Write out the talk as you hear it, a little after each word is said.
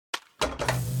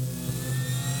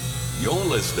You're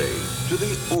listening to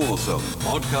the Awesome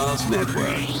Podcast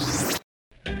Network.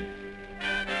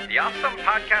 The Awesome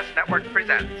Podcast Network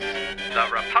presents the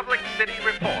Republic City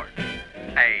Report,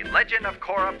 a Legend of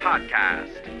Korra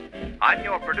podcast. I'm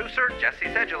your producer, Jesse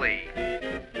Sedgley.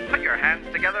 Put your hands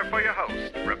together for your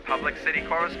host, Republic City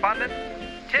correspondent,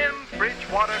 Tim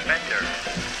Bridgewater Bender.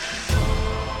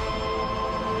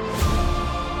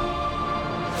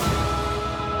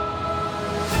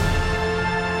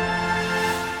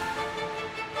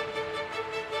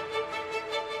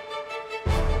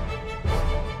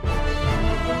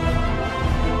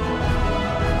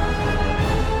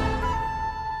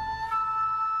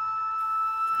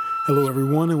 Hello,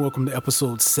 everyone, and welcome to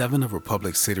episode 7 of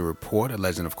Republic City Report, a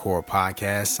Legend of Korra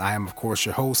podcast. I am, of course,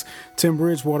 your host, Tim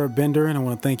Bridgewater Bender, and I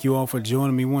want to thank you all for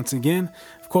joining me once again.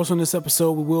 Of course, on this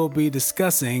episode, we will be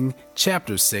discussing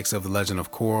Chapter 6 of The Legend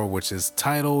of Korra, which is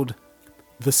titled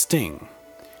The Sting.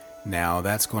 Now,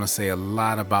 that's going to say a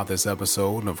lot about this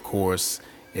episode, and of course,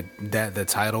 the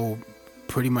title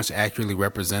pretty much accurately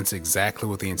represents exactly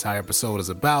what the entire episode is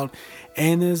about.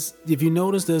 And if you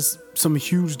notice, there's some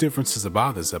huge differences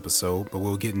about this episode, but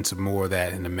we'll get into more of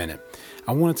that in a minute.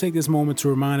 I want to take this moment to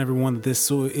remind everyone that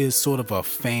this is sort of a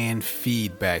fan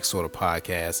feedback sort of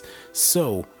podcast.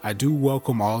 So I do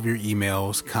welcome all of your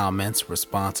emails, comments,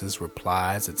 responses,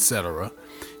 replies, etc.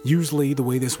 Usually the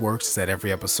way this works is that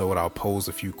every episode I'll pose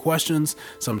a few questions.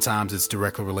 Sometimes it's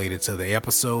directly related to the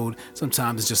episode.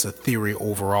 Sometimes it's just a theory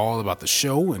overall about the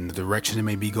show and the direction it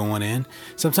may be going in.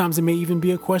 Sometimes it may even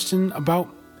be a question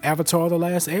about Avatar: The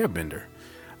Last Airbender.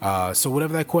 So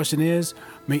whatever that question is,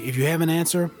 if you have an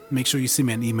answer, make sure you send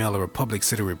me an email at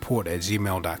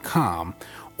republiccityreport@gmail.com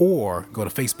or go to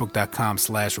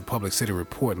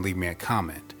facebook.com/republiccityreport and leave me a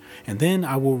comment. And then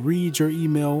I will read your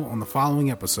email on the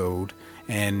following episode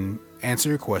and answer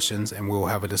your questions, and we'll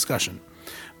have a discussion.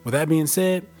 With that being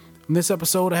said, in this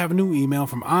episode, I have a new email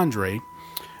from Andre.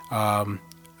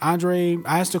 Andre,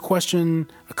 I asked a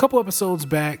question a couple episodes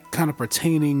back kind of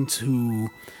pertaining to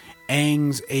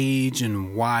Aang's age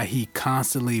and why he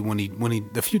constantly,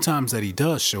 the few times that he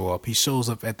does show up, he shows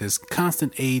up at this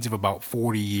constant age of about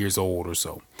 40 years old or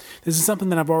so. This is something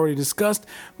that I've already discussed,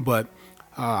 but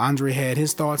Andre had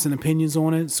his thoughts and opinions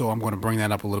on it, so I'm going to bring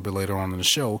that up a little bit later on in the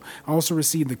show. I also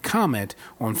received a comment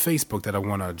on Facebook that I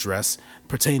want to address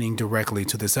pertaining directly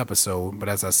to this episode, but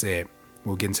as I said,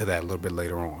 we'll get into that a little bit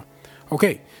later on.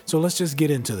 Okay, so let's just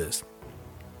get into this.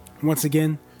 Once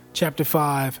again, Chapter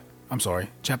 6,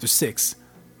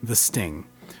 The Sting.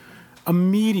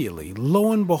 Immediately,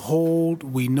 lo and behold,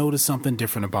 we notice something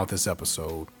different about this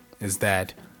episode, is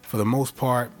that, for the most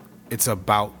part, it's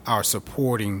about our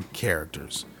supporting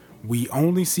characters. We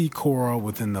only see Korra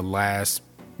within the last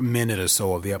minute or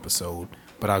so of the episode,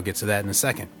 but I'll get to that in a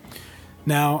second.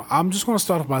 Now, I'm just going to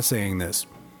start off by saying this.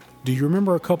 Do you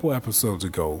remember a couple episodes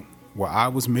ago where I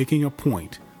was making a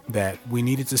point that we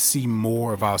needed to see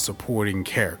more of our supporting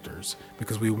characters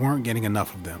because we weren't getting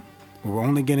enough of them? We were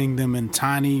only getting them in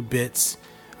tiny bits.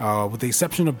 With the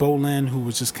exception of Bolin, who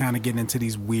was just kind of getting into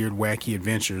these weird, wacky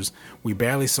adventures, we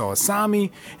barely saw Asami,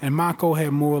 and Mako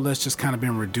had more or less just kind of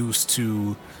been reduced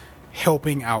to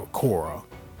helping out Korra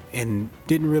and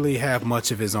didn't really have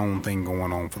much of his own thing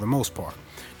going on for the most part.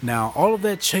 Now, all of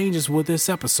that changes with this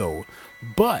episode,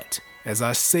 but as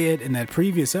I said in that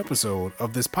previous episode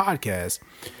of this podcast,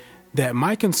 that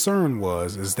my concern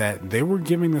is that they were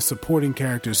giving the supporting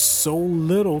characters so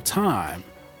little time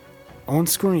on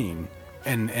screen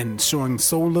and showing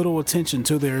so little attention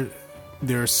to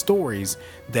their stories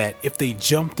that if they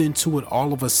jumped into it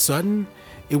all of a sudden,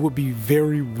 it would be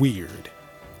very weird.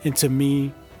 And to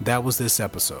me, that was this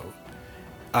episode.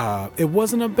 It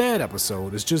wasn't a bad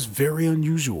episode. It's just very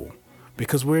unusual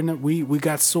because we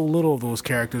got so little of those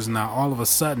characters, and now all of a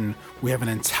sudden we have an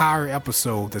entire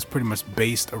episode that's pretty much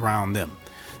based around them.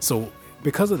 So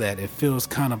because of that, it feels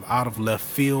kind of out of left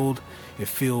field. It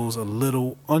feels a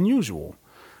little unusual.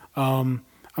 I'm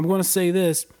going to say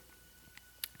this.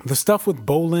 The stuff with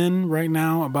Bolin right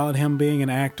now about him being an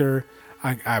actor,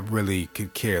 I really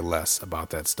could care less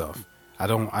about that stuff. I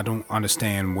don't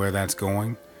understand where that's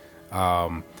going.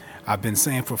 I've been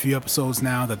saying for a few episodes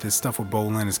now that this stuff with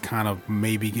Bolin is kind of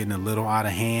maybe getting a little out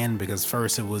of hand, because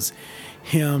first it was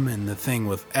him and the thing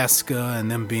with Eska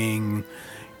and them being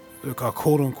a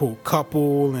quote unquote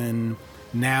couple, and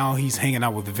now he's hanging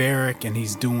out with Varrick and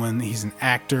he's an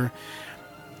actor.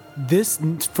 This,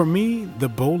 for me, the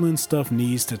Bolin stuff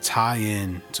needs to tie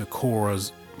in to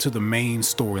to the main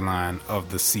storyline of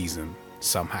the season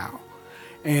somehow.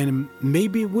 And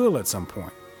maybe it will at some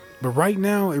point. But right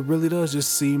now, it really does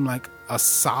just seem like a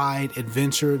side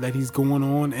adventure that he's going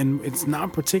on, and it's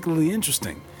not particularly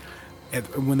interesting.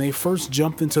 when they first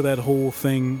jumped into that whole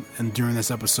thing, and during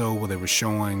this episode where they were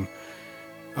showing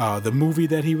the movie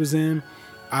that he was in,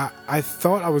 I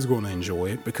thought I was going to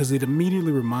enjoy it because it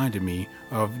immediately reminded me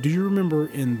of, do you remember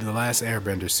in the last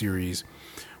Airbender series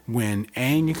when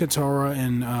Aang and Katara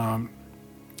and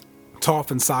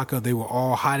Toph and Sokka, they were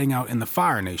all hiding out in the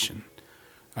Fire Nation?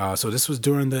 So this was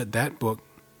during that book,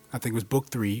 I think it was book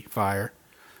 3, Fire,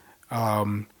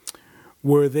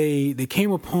 where they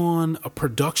came upon a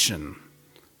production,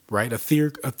 right? A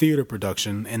theater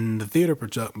production, and the theater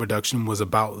production was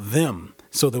about them.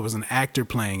 So there was an actor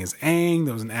playing as Aang,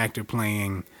 there was an actress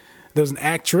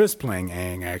playing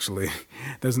Aang, actually.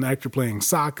 There was an actor playing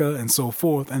Sokka, and so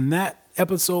forth. And that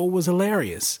episode was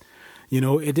hilarious. You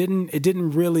know, it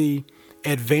didn't really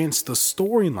advance the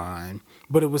storyline,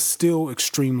 but it was still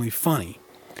extremely funny.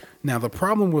 Now, the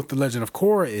problem with The Legend of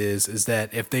Korra is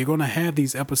that if they're going to have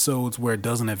these episodes where it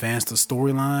doesn't advance the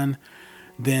storyline,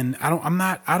 then I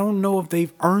don't know if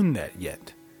they've earned that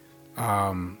yet.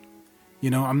 You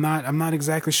know, I'm not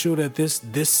exactly sure that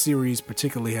this series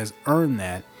particularly has earned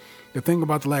that. The thing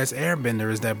about The Last Airbender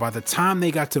is that by the time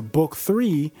they got to book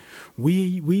 3,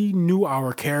 we knew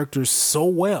our characters so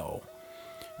well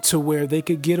to where they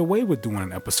could get away with doing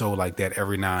an episode like that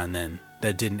every now and then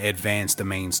that didn't advance the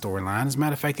main storyline. As a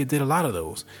matter of fact, it did a lot of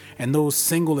those. And those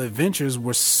single adventures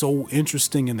were so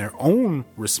interesting in their own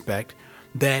respect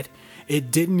that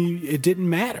it didn't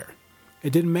matter.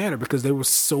 It didn't matter because they were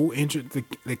so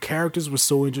the characters were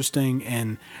so interesting.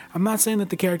 And I'm not saying that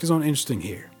the characters aren't interesting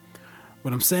here.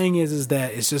 What I'm saying is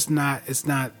that it's just not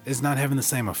having the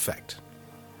same effect.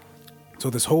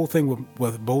 So this whole thing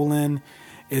with Bolin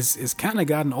is kind of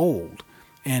gotten old,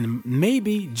 and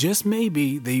maybe, just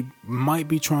maybe, they might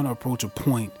be trying to approach a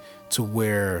point to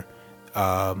where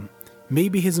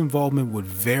maybe his involvement with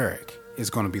Varrick is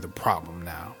going to be the problem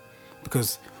now,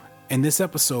 because in this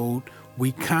episode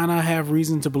we kind of have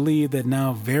reason to believe that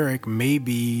now Varrick may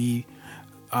be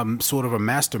sort of a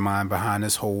mastermind behind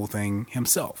this whole thing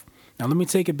himself. Now, let me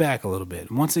take it back a little bit.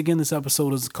 Once again, this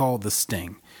episode is called The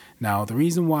Sting. Now, the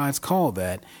reason why it's called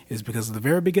that is because at the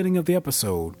very beginning of the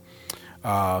episode,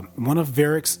 one of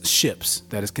Varrick's ships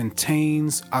that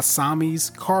contains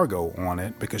Asami's cargo on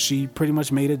it, because she pretty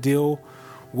much made a deal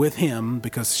with him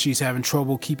because she's having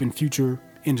trouble keeping future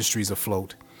industries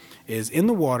afloat, is in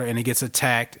the water and it gets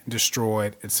attacked,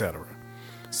 destroyed, etc.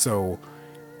 So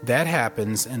that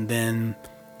happens, and then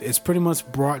it's pretty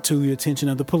much brought to the attention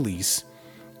of the police.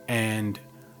 And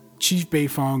Chief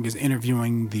Beifong is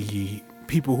interviewing the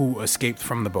people who escaped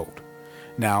from the boat.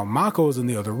 Now, Mako's in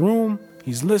the other room.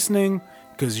 He's listening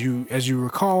because as you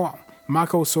recall,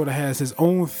 Mako sort of has his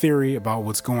own theory about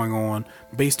what's going on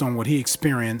based on what he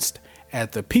experienced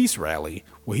at the peace rally,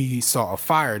 where he saw a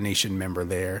Fire Nation member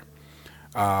there.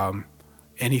 And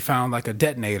he found like a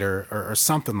detonator or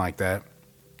something like that.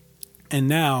 And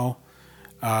now,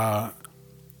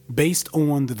 based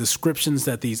on the descriptions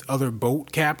that these other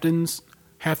boat captains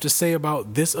have to say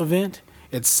about this event,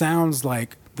 it sounds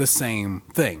like the same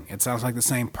thing. It sounds like the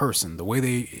same person. The way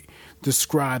they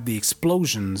described the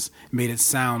explosions made it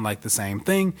sound like the same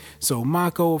thing. So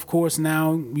Mako, of course,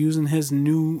 now using his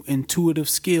new intuitive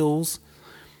skills,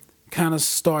 kind of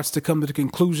starts to come to the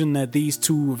conclusion that these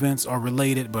two events are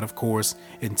related, but of course,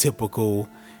 in typical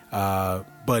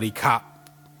buddy cop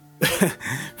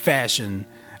fashion,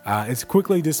 it's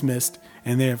quickly dismissed.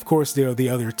 And then, of course, there are the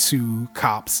other two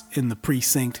cops in the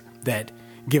precinct that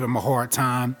give him a hard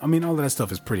time. I mean, all of that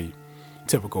stuff is pretty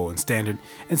typical and standard.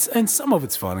 And some of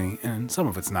it's funny and some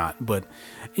of it's not. But,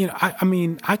 you know, I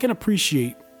mean, I can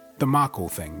appreciate the Mako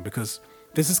thing because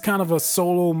this is kind of a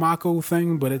solo Mako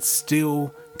thing, but it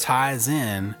still ties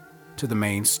in to the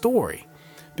main story.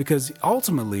 Because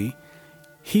ultimately,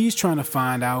 he's trying to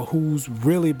find out who's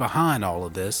really behind all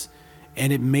of this.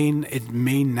 And it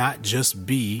may not just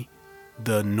be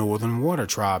the Northern Water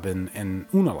Tribe in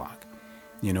Unalaq.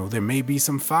 You know, there may be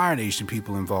some Fire Nation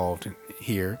people involved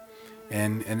here,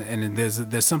 and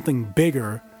there's something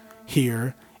bigger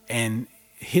here, and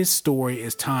his story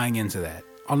is tying into that,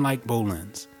 unlike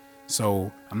Bolin's.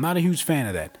 So I'm not a huge fan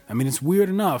of that. I mean, it's weird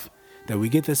enough that we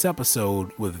get this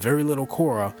episode with very little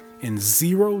Korra and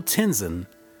zero Tenzin.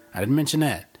 I didn't mention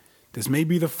that. This may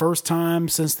be the first time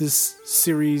since this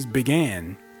series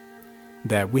began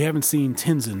that we haven't seen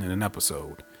Tenzin in an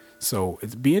episode. So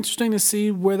it'd be interesting to see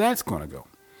where that's going to go.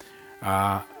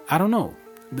 I don't know.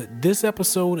 This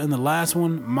episode and the last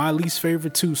one, my least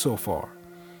favorite two so far.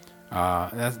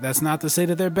 That's not to say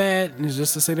that they're bad. It's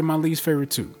just to say they're my least favorite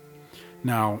two.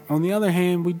 Now, on the other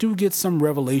hand, we do get some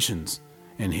revelations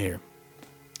in here.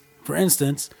 For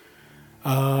instance,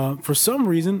 for some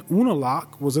reason,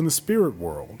 Unalaq was in the spirit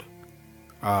world.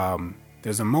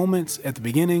 There's a moment at the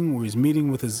beginning where he's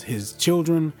meeting with his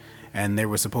children, and he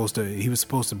was supposed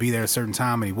to be there at a certain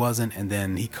time, and he wasn't, and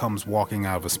then he comes walking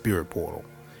out of a spirit portal,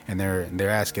 and they're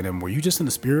asking him, were you just in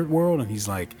the spirit world? And he's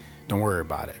like, don't worry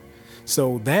about it.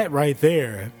 So that right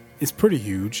there is pretty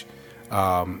huge.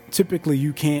 Typically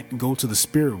you can't go to the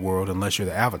spirit world unless you're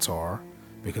the Avatar,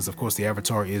 because of course the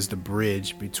Avatar is the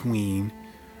bridge between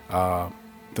the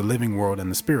living world and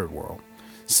the spirit world.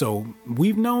 So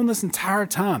we've known this entire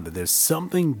time that there's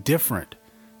something different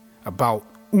about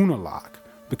Unalaq,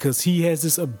 because he has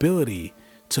this ability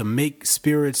to make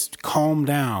spirits calm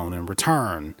down and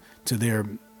return to their,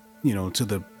 to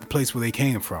the place where they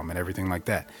came from and everything like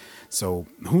that. So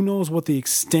who knows what the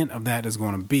extent of that is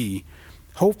going to be.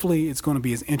 Hopefully it's going to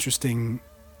be as interesting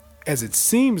as it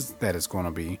seems that it's going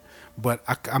to be. But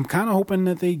I'm kind of hoping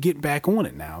that they get back on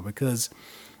it now, because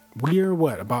we're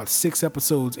about 6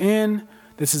 episodes in.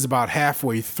 This is about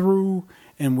halfway through,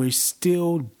 and we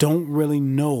still don't really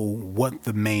know what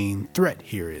the main threat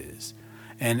here is.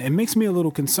 And it makes me a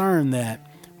little concerned that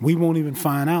we won't even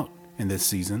find out in this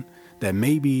season, that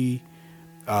maybe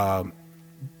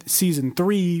season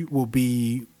 3 will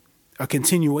be a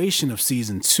continuation of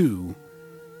season 2,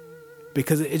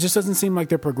 because it just doesn't seem like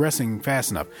they're progressing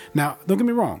fast enough. Now, don't get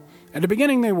me wrong. At the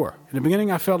beginning, they were. At the beginning,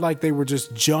 I felt like they were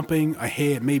just jumping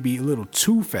ahead maybe a little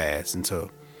too fast into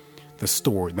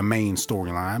the main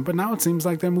storyline. But now it seems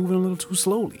like they're moving a little too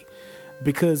slowly,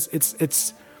 because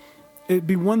it'd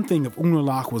be one thing if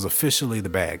Unalaq was officially the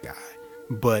bad guy,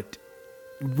 but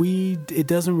it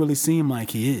doesn't really seem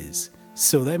like he is.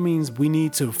 So that means we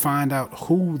need to find out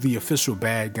who the official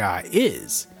bad guy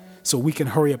is, so we can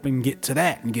hurry up and get to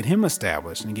that and get him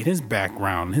established and get his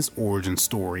background and his origin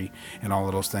story and all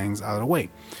of those things out of the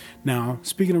way. Now,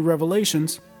 speaking of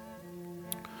revelations,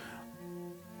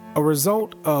 a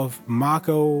result of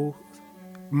Mako's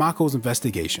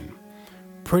investigation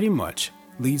pretty much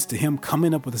leads to him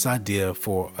coming up with this idea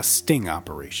for a sting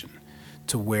operation,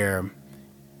 to where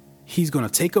he's going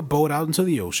to take a boat out into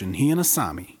the ocean, he and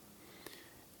Asami,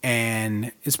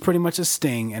 and it's pretty much a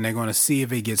sting, and they're going to see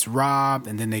if it gets robbed,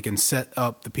 and then they can set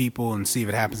up the people and see if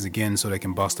it happens again, so they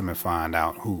can bust them and find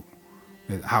out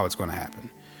how it's going to happen.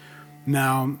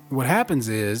 Now, what happens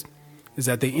is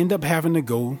that they end up having to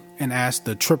go and ask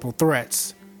the Triple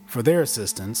Threats for their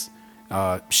assistance.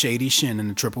 Shady Shin and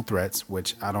the Triple Threats,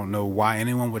 which I don't know why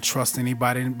anyone would trust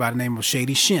anybody by the name of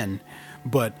Shady Shin,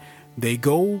 but they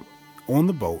go on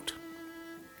the boat.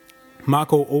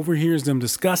 Mako overhears them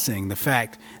discussing the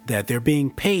fact that they're being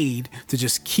paid to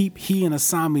just keep he and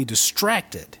Asami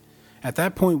distracted. At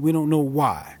that point, we don't know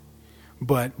why.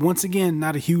 But once again,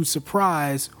 not a huge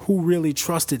surprise. Who really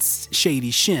trusted Shady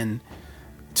Shin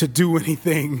to do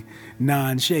anything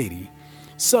non-shady?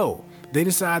 So they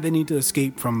decide they need to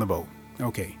escape from the boat.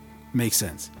 Okay, makes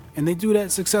sense. And they do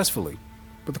that successfully.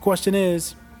 But the question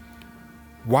is,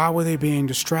 why were they being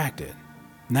distracted?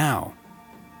 Now,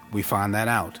 we find that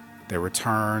out. They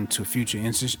return to Future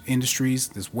Industries,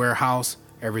 this warehouse,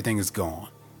 everything is gone.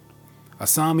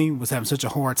 Asami was having such a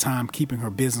hard time keeping her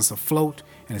business afloat,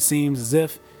 and it seems as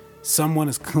if someone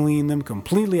has cleaned them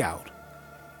completely out.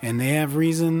 And they have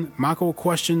reason. Mako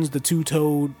questions the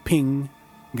two-toed ping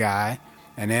guy,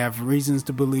 and they have reasons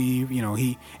to believe,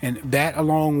 and that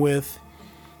along with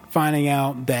finding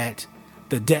out that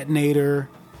the detonator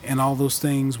and all those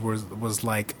things was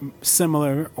like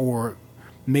similar or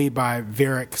made by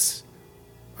Varric's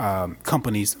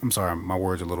companies. I'm sorry, my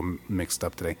words are a little mixed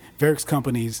up today. Varric's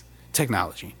company's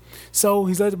technology. So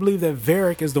he's led to believe that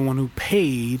Varric is the one who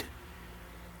paid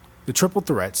the Triple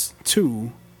Threats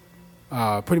to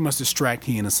pretty much distract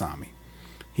he and Asami.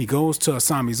 He goes to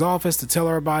Asami's office to tell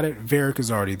her about it. Varric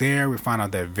is already there. We find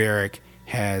out that Varric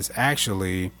has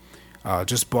actually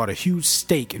just bought a huge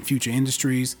stake in Future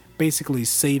Industries, basically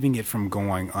saving it from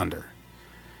going under.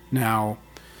 Now,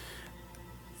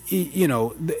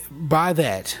 by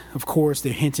that, of course,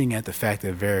 they're hinting at the fact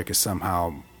that Varric is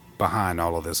somehow behind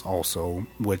all of this also,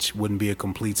 which wouldn't be a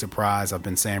complete surprise. I've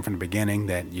been saying from the beginning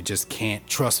that you just can't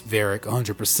trust Varric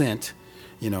 100%.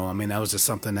 That was just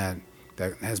something that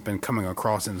has been coming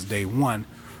across since day one,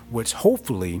 which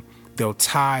hopefully they'll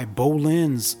tie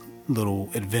Bolin's little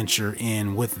adventure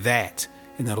in with that,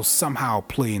 and that'll somehow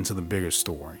play into the bigger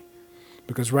story.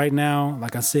 Because right now,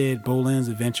 like I said, Bolin's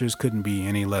adventures couldn't be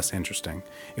any less interesting.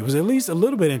 It was at least a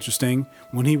little bit interesting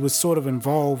when he was sort of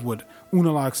involved with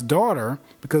Unalaq's daughter,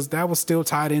 because that was still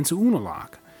tied into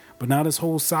Unalaq. But now this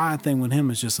whole side thing with him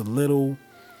is just a little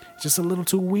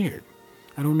too weird.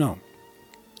 I don't know.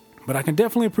 But I can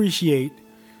definitely appreciate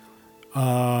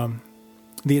the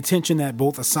attention that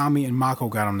both Asami and Mako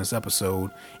got on this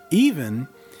episode, even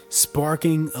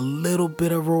sparking a little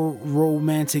bit of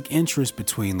romantic interest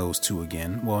between those two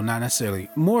again. Well, not necessarily,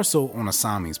 more so on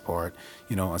Asami's part.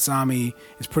 You know, Asami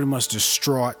is pretty much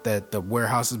distraught that the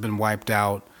warehouse has been wiped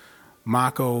out.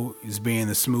 Mako is being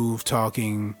the smooth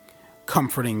talking,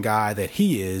 comforting guy that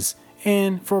he is.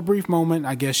 And for a brief moment,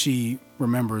 I guess she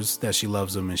remembers that she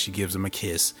loves him and she gives him a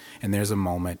kiss. And there's a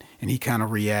moment and he kind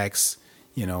of reacts,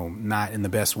 you know, not in the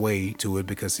best way to it,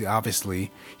 because he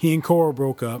and Korra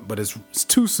broke up, but it's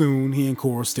too soon. He and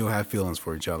Korra still have feelings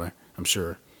for each other, I'm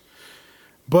sure.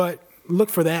 But look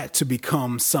for that to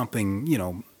become something, you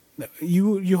know,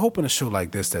 you hope in a show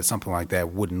like this that something like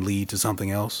that wouldn't lead to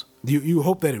something else. You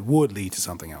hope that it would lead to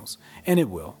something else, and it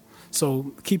will.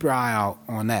 So keep your eye out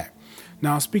on that.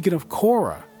 Now, speaking of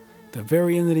Korra, the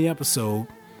very end of the episode,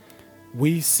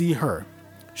 we see her.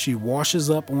 She washes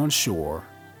up on shore.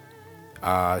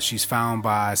 She's found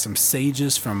by some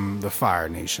sages from the Fire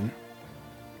Nation.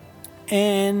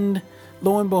 And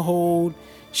lo and behold,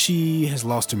 she has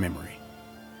lost her memory.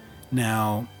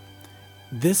 Now,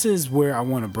 this is where I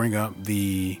want to bring up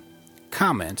the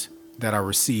comment that I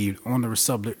received on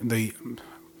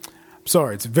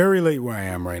sorry, it's very late where I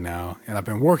am right now, and I've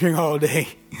been working all day,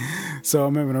 so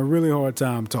I'm having a really hard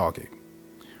time talking.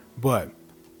 But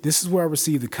this is where I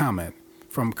received the comment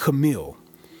from Camille.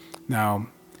 Now,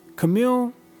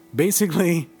 Camille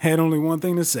basically had only one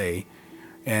thing to say,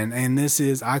 and this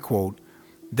is, I quote,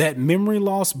 "That memory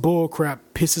loss bullcrap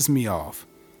pisses me off."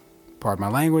 Pardon my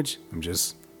language, I'm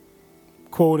just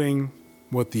quoting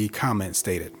what the comment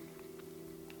stated.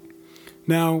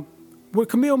 Now, what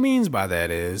Camille means by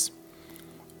that is,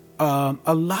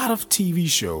 a lot of TV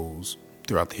shows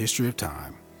throughout the history of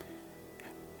time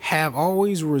have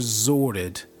always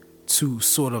resorted to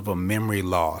sort of a memory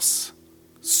loss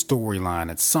storyline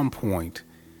at some point.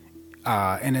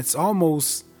 And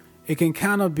it can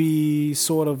kind of be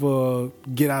sort of a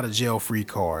get out of jail free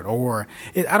card, or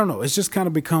I don't know. It's just kind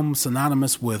of become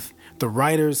synonymous with the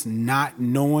writers not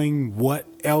knowing what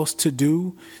else to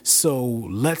do. So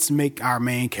let's make our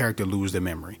main character lose their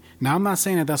memory. Now, I'm not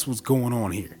saying that that's what's going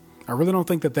on here. I really don't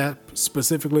think that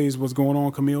specifically is what's going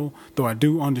on, Camille, though I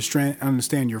do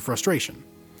understand your frustration,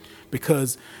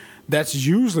 because that's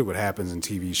usually what happens in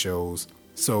TV shows.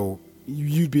 So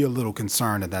you'd be a little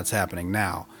concerned that that's happening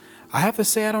now. I have to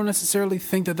say, I don't necessarily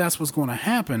think that that's what's going to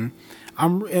happen.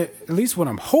 At least what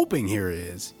I'm hoping here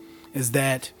is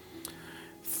that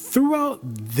throughout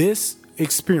this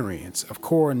experience of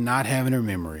Korra not having her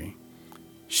memory,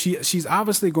 she's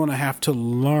obviously going to have to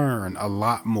learn a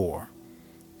lot more.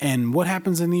 And what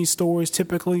happens in these stories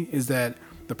typically is that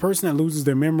the person that loses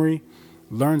their memory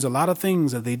learns a lot of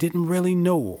things that they didn't really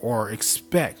know or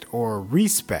expect or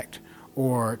respect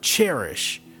or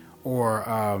cherish or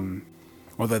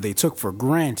that they took for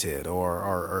granted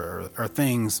or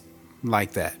things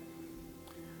like that.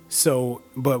 So,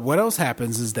 but what else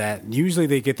happens is that usually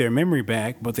they get their memory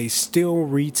back, but they still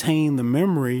retain the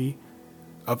memory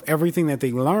of everything that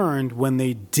they learned when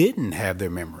they didn't have their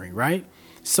memory, right?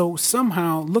 So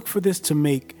somehow look for this to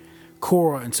make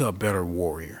Korra into a better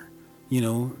warrior, you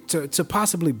know, to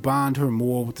possibly bond her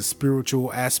more with the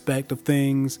spiritual aspect of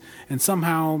things. And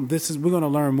somehow we're going to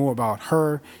learn more about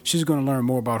her. She's going to learn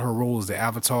more about her role as the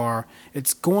Avatar.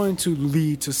 It's going to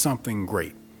lead to something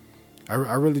great. I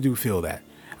really do feel that.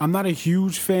 I'm not a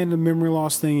huge fan of the memory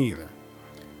loss thing either,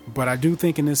 but I do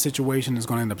think in this situation it's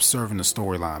going to end up serving the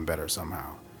storyline better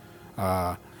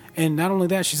somehow. And not only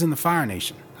that, she's in the Fire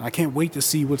Nation. I can't wait to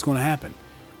see what's going to happen.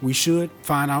 We should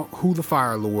find out who the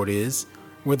Fire Lord is.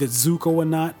 Whether it's Zuko or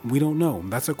not, we don't know.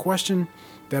 That's a question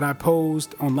that I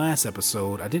posed on last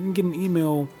episode. I didn't get an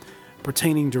email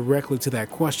pertaining directly to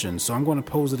that question, so I'm going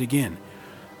to pose it again.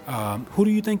 Who do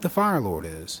you think the Fire Lord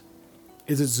is?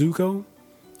 Is it Zuko?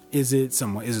 Is it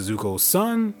Zuko's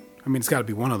son? I mean, it's got to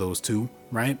be one of those two,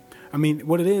 right? I mean,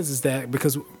 what it is that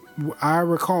because I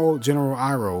recall General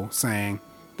Iroh saying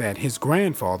that his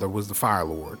grandfather was the Fire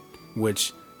Lord,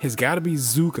 which has got to be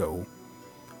Zuko.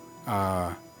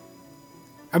 I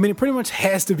mean, it pretty much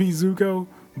has to be Zuko,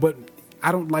 but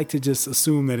I don't like to just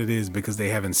assume that it is because they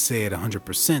haven't said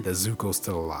 100% that Zuko's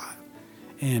still alive.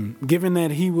 And given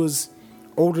that he was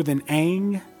older than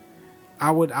Aang,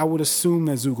 I would assume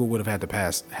that Zuko would have had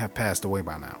to have passed away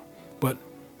by now. But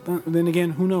then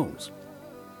again, who knows?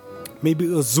 Maybe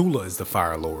Azula is the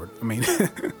Fire Lord. I mean,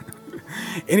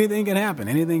 anything can happen.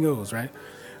 Anything goes, right?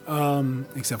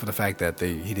 Except for the fact that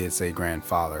he did say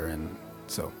grandfather, and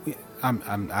so I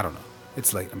don't know.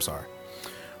 It's late. I'm sorry.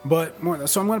 But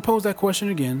so I'm going to pose that question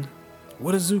again.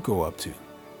 What is Zuko up to?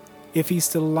 If he's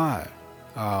still alive?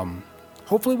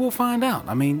 Hopefully we'll find out.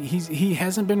 I mean, he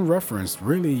hasn't been referenced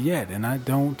really yet, and I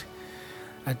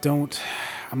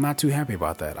I'm not too happy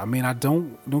about that. I mean,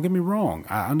 don't get me wrong.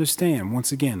 I understand.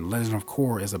 Once again, Legend of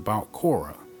Korra is about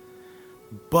Korra.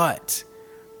 But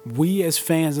we as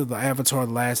fans of the Avatar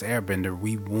The Last Airbender,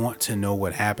 we want to know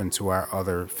what happened to our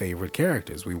other favorite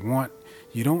characters.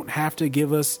 You don't have to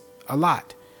give us a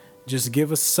lot. Just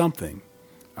give us something.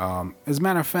 As a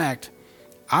matter of fact,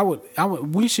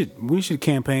 we should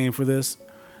campaign for this.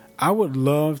 I would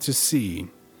love to see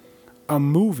a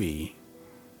movie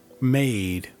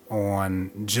made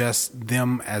on just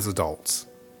them as adults.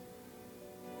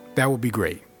 That would be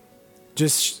great.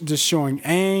 Just showing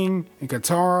Aang and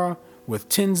Katara with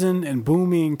Tenzin and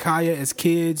Bumi and Kaya as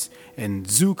kids and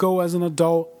Zuko as an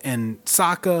adult and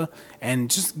Sokka,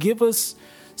 and just give us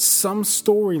some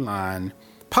storyline,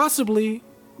 possibly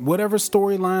whatever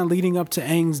storyline leading up to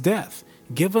Aang's death.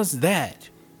 Give us that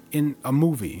in a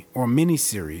movie or a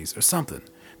miniseries or something,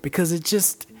 because it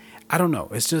just, I don't know.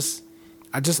 It's just,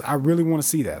 I really want to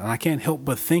see that. And I can't help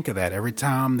but think of that every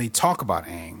time they talk about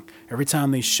Aang. Every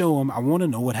time they show him, I want to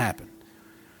know what happened.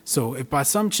 So if by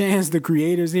some chance the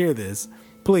creators hear this,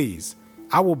 please,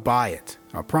 I will buy it.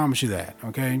 I promise you that,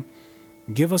 okay?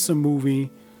 Give us a movie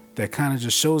that kind of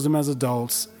just shows them as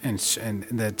adults and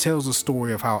that tells the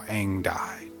story of how Aang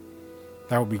died.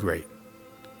 That would be great.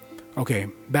 Okay,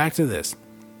 back to this.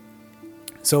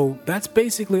 So that's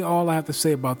basically all I have to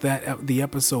say about that. The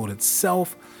episode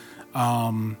itself,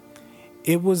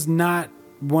 it was not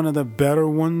one of the better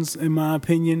ones in my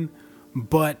opinion,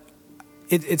 but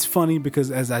it's funny because,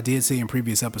 as I did say in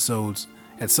previous episodes,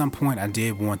 at some point I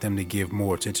did want them to give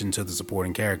more attention to the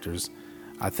supporting characters.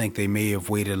 I think they may have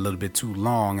waited a little bit too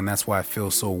long, and that's why it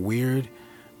feels so weird.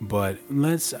 But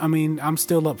I'm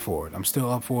still up for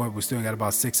it. We still got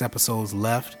about 6 episodes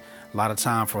left. A lot of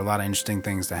time for a lot of interesting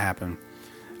things to happen.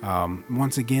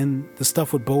 Once again, the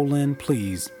stuff with Bolin,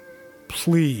 please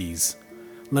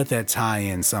let that tie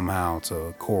in somehow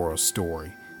to Korra's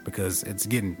story, because it's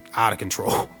getting out of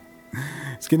control.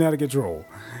 It's getting out of control.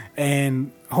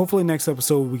 And hopefully next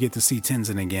episode we get to see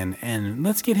Tenzin again, and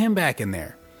let's get him back in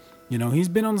there. You know, he's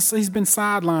been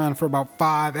sidelined for about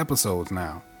 5 episodes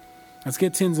now. Let's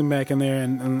get Tenzin back in there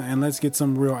and let's get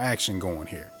some real action going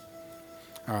here.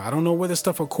 I don't know where the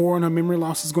stuff with Korra and her memory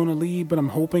loss is going to lead, but I'm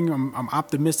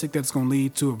optimistic that it's going to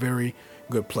lead to a very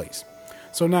good place.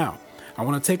 So now, I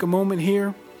want to take a moment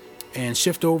here and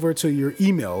shift over to your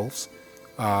emails.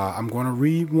 I'm going to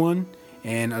read one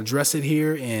and address it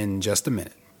here in just a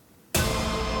minute.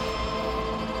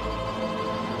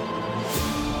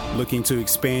 Looking to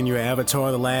expand your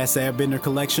Avatar The Last Airbender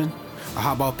collection? Or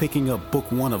how about picking up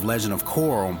Book 1 of Legend of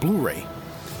Korra on Blu-ray?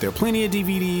 There are plenty of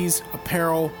DVDs,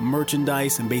 apparel,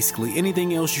 merchandise, and basically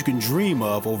anything else you can dream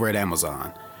of over at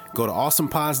Amazon. Go to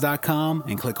awesomepods.com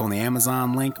and click on the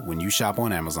Amazon link when you shop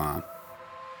on Amazon.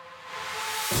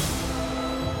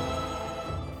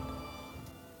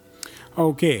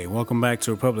 Okay, welcome back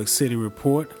to Republic City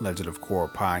Report, Legend of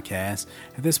Korra podcast.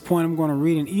 At this point, I'm going to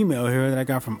read an email here that I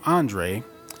got from Andre.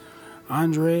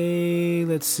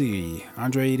 Let's see.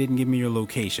 Andre, you didn't give me your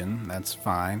location. That's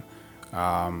fine.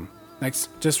 Next,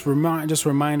 just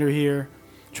reminder here.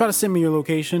 Try to send me your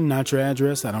location, not your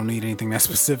address. I don't need anything that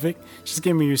specific. Just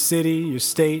give me your city, your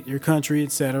state, your country,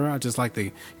 etc. I just like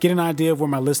to get an idea of where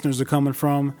my listeners are coming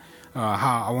from.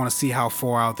 How I want to see how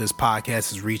far out this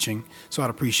podcast is reaching. So I'd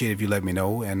appreciate if you let me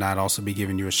know, and I'd also be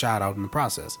giving you a shout out in the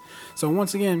process. So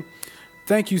once again,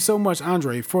 thank you so much,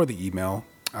 Andre, for the email.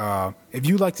 If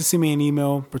you'd like to send me an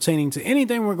email pertaining to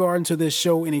anything regarding to this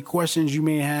show, any questions you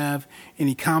may have,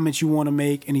 any comments you want to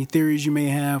make, any theories you may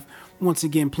have, once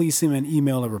again, please send me an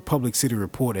email at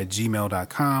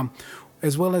republiccityreport@gmail.com,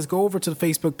 as well as go over to the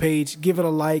Facebook page, give it a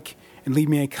like, and leave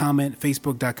me a comment,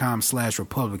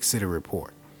 facebook.com/republiccityreport.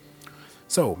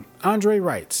 So, Andre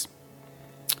writes,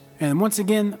 and once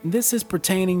again, this is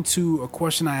pertaining to a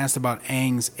question I asked about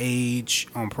Aang's age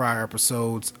on prior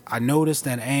episodes. I noticed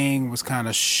that Aang was kind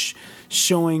of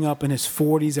showing up in his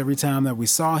 40s every time that we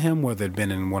saw him, whether it had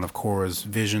been in one of Korra's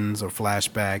visions or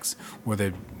flashbacks, whether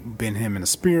it had been him in the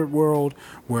spirit world,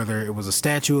 whether it was a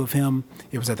statue of him,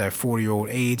 it was at that 40-year-old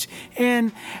age.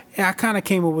 And I kind of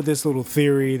came up with this little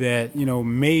theory that, you know,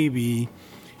 maybe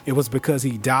it was because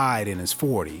he died in his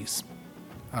 40s,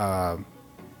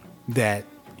 that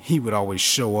he would always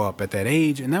show up at that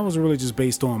age. And that was really just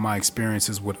based on my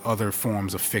experiences with other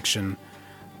forms of fiction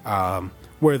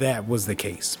where that was the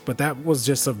case. But that was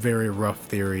just a very rough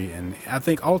theory. And I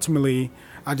think ultimately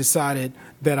I decided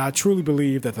that I truly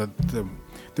believe that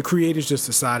the creators just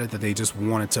decided that they just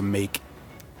wanted to make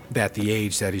that the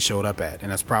age that he showed up at.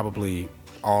 And that's probably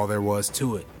all there was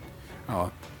to it.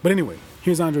 But anyway,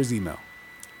 here's Andre's email.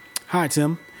 Hi,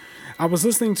 Tim. I was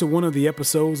listening to one of the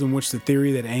episodes in which the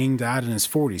theory that Aang died in his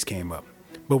 40s came up.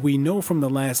 But we know from The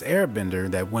Last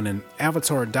Airbender that when an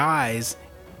avatar dies,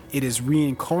 it is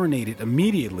reincarnated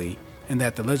immediately, and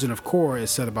that the Legend of Korra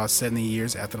is set about 70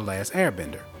 years after The Last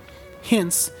Airbender.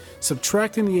 Hence,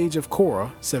 subtracting the age of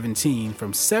Korra, 17,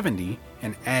 from 70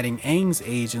 and adding Aang's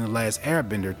age in The Last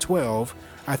Airbender, 12,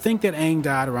 I think that Aang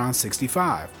died around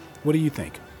 65. What do you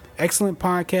think? Excellent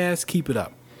podcast. Keep it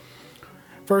up.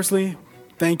 Firstly,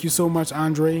 thank you so much,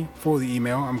 Andre, for the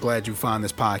email. I'm glad you find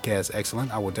this podcast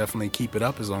excellent. I will definitely keep it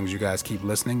up as long as you guys keep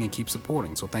listening and keep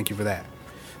supporting. So thank you for that.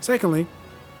 Secondly,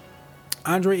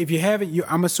 Andre, if you haven't,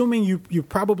 I'm assuming you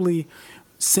probably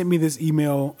sent me this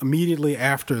email immediately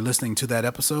after listening to that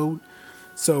episode.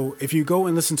 So if you go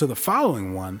and listen to the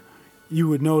following one, you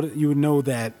would know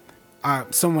that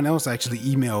someone else actually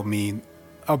emailed me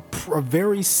a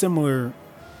very similar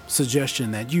suggestion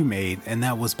that you made, and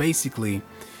that was basically,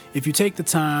 if you take the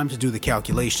time to do the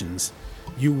calculations,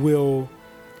 you will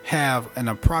have an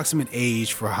approximate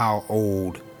age for how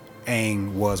old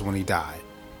Aang was when he died.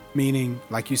 Meaning,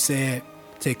 like you said,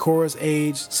 take Korra's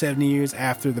age 70 years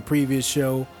after the previous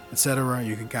show, etc.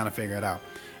 You can kind of figure it out.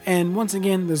 And once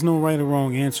again, there's no right or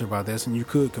wrong answer about this, and you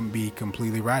could be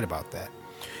completely right about that.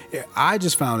 I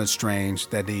just found it strange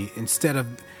that instead of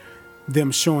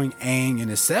them showing Aang in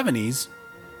his 70s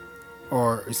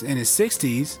or in his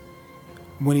 60s,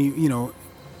 when he,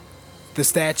 the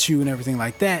statue and everything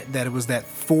like that, that it was that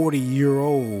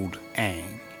 40-year-old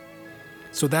Aang.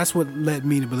 So that's what led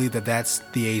me to believe that that's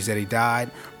the age that he died.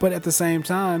 But at the same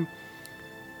time,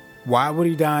 why would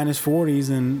he die in his 40s?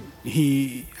 And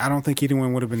I don't think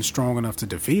anyone would have been strong enough to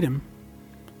defeat him.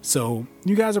 So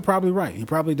you guys are probably right. He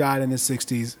probably died in his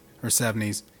 60s or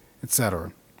 70s,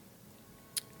 etc.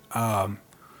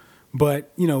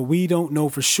 But, we don't know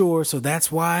for sure. So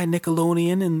that's why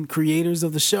Nickelodeon and creators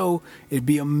of the show, it'd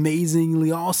be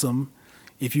amazingly awesome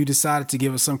if you decided to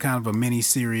give us some kind of a mini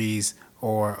series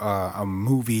or a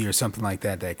movie or something like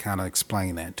that kind of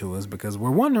explain that to us, because we're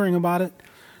wondering about it.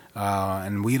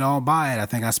 And we'd all buy it. I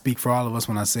think I speak for all of us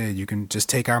when I said you can just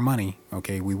take our money.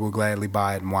 Okay, we will gladly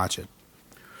buy it and watch it.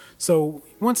 So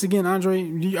once again,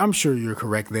 Andre, I'm sure you're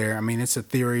correct there. I mean, it's a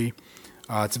theory.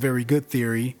 It's a very good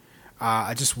theory.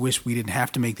 I just wish we didn't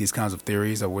have to make these kinds of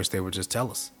theories. I wish they would just tell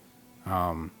us.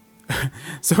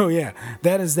 So yeah,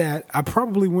 that is that. I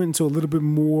probably went into a little bit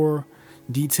more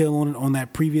detail on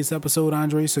that previous episode,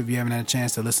 Andre. So if you haven't had a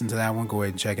chance to listen to that one, go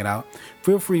ahead and check it out.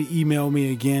 Feel free to email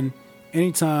me again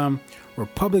anytime.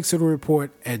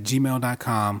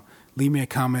 RepublicCityReport@gmail.com. Leave me a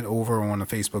comment over on the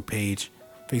Facebook page,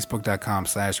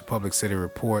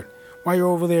 facebook.com/RepublicCityReport. While you're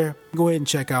over there, go ahead and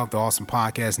check out the Awesome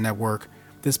Podcast Network.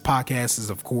 This podcast is,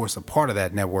 of course, a part of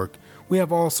that network. We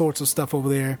have all sorts of stuff over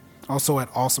there. Also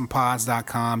at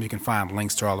awesomepods.com, you can find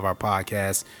links to all of our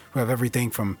podcasts. We have everything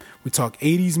from, we talk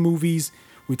 80s movies,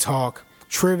 we talk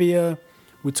trivia,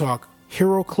 we talk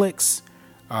hero clicks.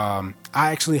 I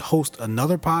actually host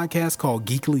another podcast called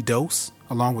Geekly Dose,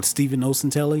 along with Steven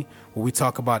Osentelli, where we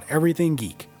talk about everything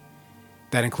geek.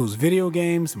 That includes video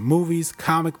games, movies,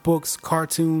 comic books,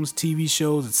 cartoons, TV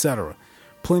shows, etc.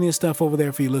 Plenty of stuff over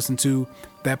there for you to listen to.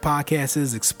 That podcast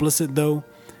is explicit, though,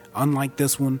 unlike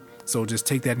this one. So just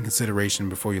take that in consideration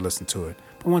before you listen to it.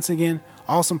 But once again,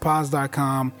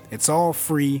 awesomepods.com. It's all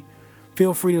free.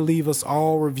 Feel free to leave us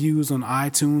all reviews on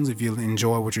iTunes if you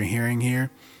enjoy what you're hearing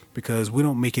here, because we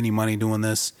don't make any money doing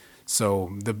this.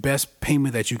 So the best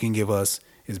payment that you can give us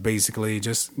is basically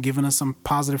just giving us some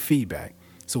positive feedback.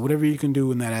 So whatever you can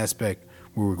do in that aspect,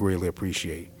 we would greatly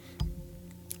appreciate.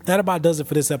 That about does it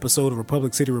for this episode of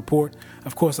Republic City Report.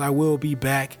 Of course, I will be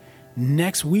back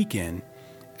next weekend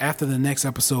after the next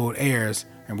episode airs,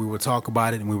 and we will talk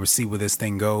about it and we will see where this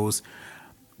thing goes.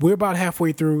 We're about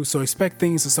halfway through, so expect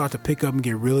things to start to pick up and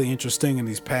get really interesting in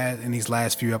these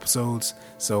last few episodes.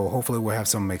 So hopefully we'll have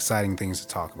some exciting things to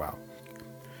talk about.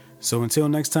 So until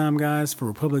next time, guys, for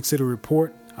Republic City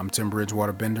Report, I'm Tim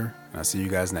Bridgewater Bender, and I'll see you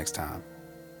guys next time.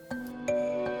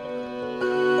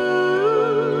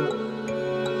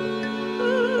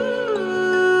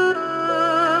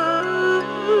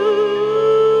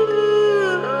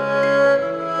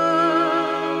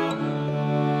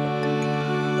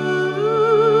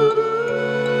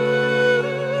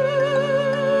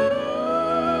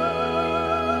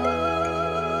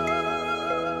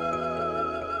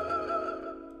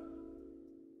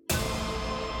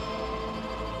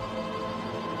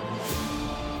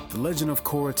 The Legend of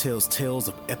Korra tells tales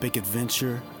of epic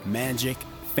adventure, magic,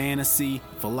 fantasy,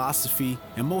 philosophy,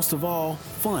 and most of all,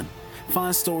 fun.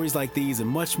 Find stories like these and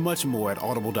much, much more at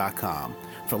audible.com.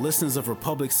 For listeners of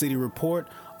Republic City Report,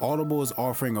 Audible is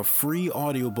offering a free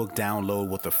audiobook download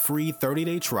with a free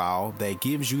 30-day trial that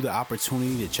gives you the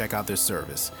opportunity to check out their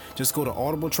service. Just go to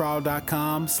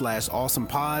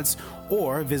audibletrial.com/awesomepods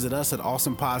or visit us at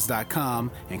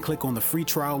awesomepods.com and click on the free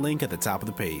trial link at the top of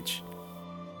the page.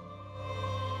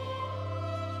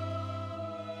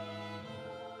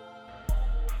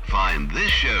 Find this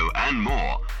show and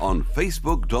more on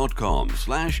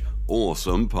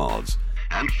facebook.com/awesomepods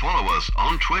and follow us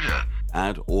on Twitter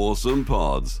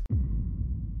 @awesomepods.